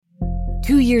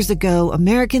2 years ago,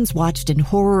 Americans watched in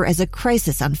horror as a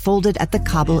crisis unfolded at the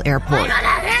Kabul airport.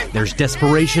 There's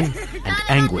desperation and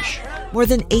anguish. More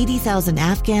than 80,000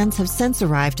 Afghans have since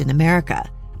arrived in America,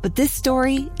 but this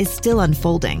story is still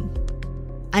unfolding.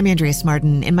 I'm Andrea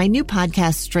Smartin. In my new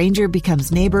podcast, Stranger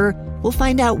Becomes Neighbor, we'll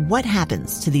find out what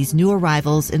happens to these new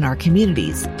arrivals in our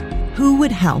communities. Who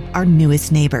would help our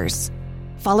newest neighbors?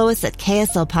 Follow us at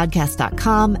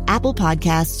kslpodcast.com, Apple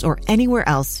Podcasts, or anywhere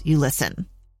else you listen.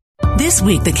 This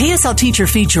week, the KSL Teacher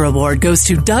Feature Award goes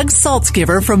to Doug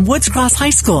Saltzgiver from Woods Cross High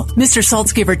School. Mr.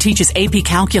 Saltzgiver teaches AP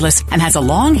Calculus and has a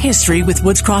long history with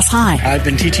Woods Cross High. I've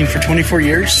been teaching for 24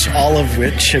 years, all of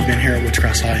which have been here at Woods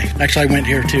Cross High. Actually, I went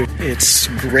here too. It's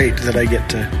great that I get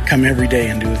to come every day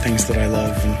and do the things that I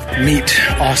love and meet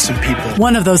awesome people.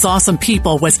 One of those awesome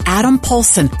people was Adam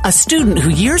Polson, a student who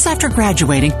years after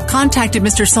graduating contacted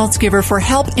Mr. Saltzgiver for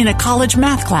help in a college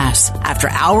math class. After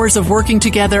hours of working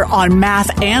together on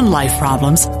math and life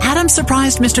problems, Adam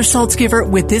surprised Mr. Saltzgiver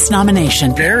with this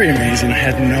nomination. Very amazing. I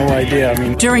had no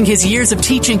idea. During his years of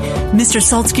teaching, Mr.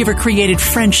 Saltzgiver created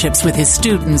friendships with his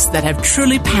students that have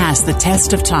truly passed the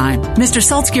test of time. Mr.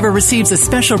 Saltzgiver receives a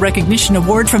special recognition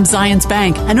award from Zions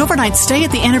Bank, an overnight stay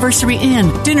at the Anniversary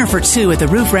Inn, dinner for two at the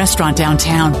Roof Restaurant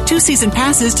downtown, 2 season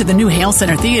passes to the new Hale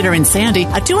Center Theater in Sandy,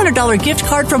 a $200 gift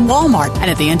card from Walmart, and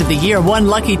at the end of the year, one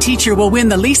lucky teacher will win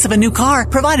the lease of a new car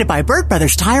provided by Burt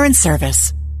Bros Tire and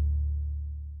Service.